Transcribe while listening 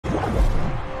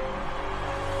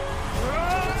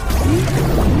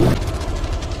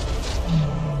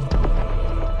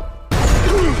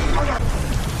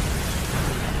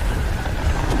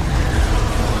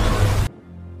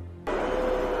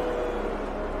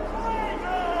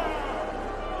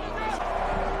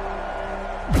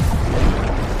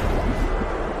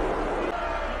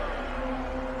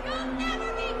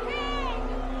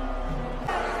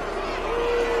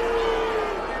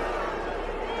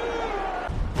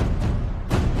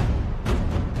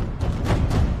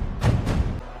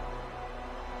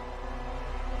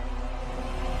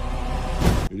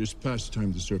is past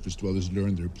time the surface dwellers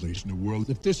learn their place in the world,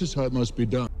 if this is how it must be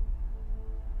done.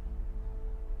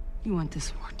 You want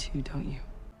this war too, don't you?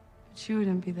 But you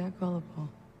wouldn't be that gullible,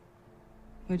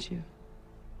 would you?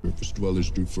 Surface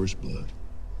dwellers drew first blood.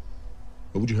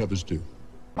 What would you have us do?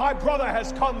 My brother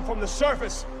has come from the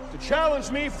surface to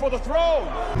challenge me for the throne!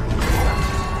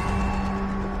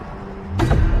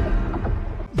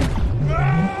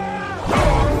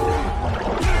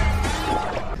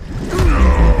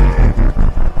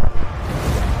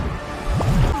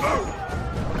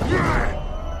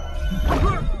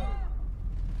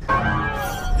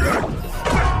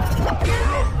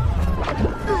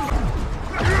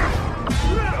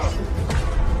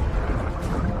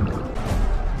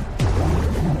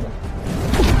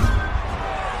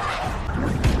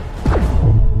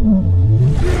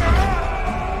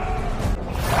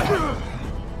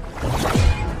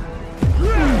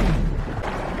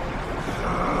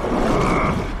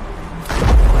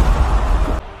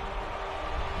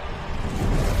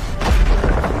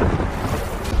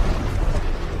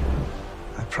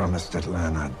 Promised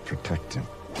Atlanta I'd protect him.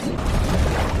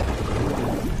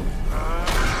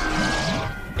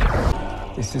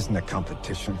 This isn't a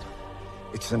competition.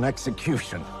 It's an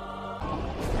execution.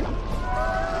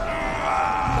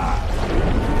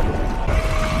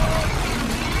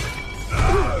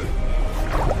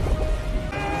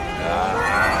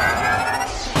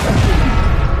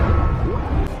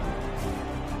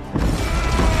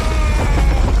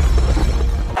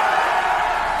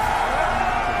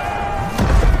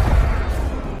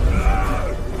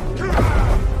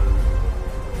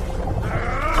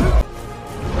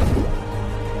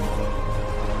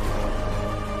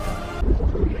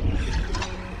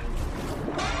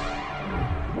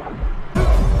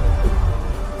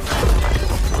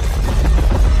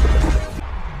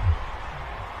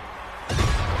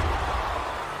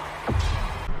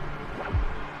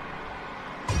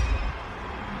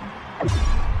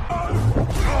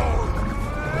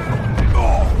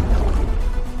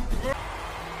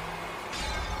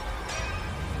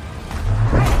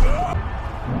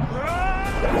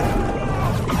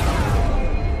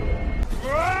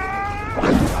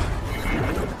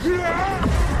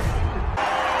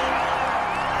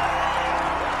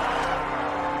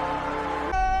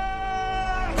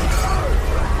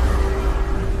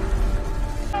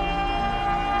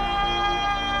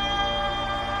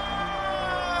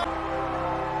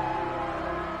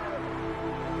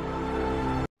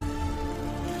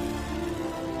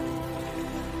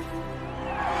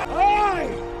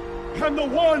 I am the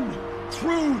one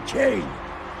true king.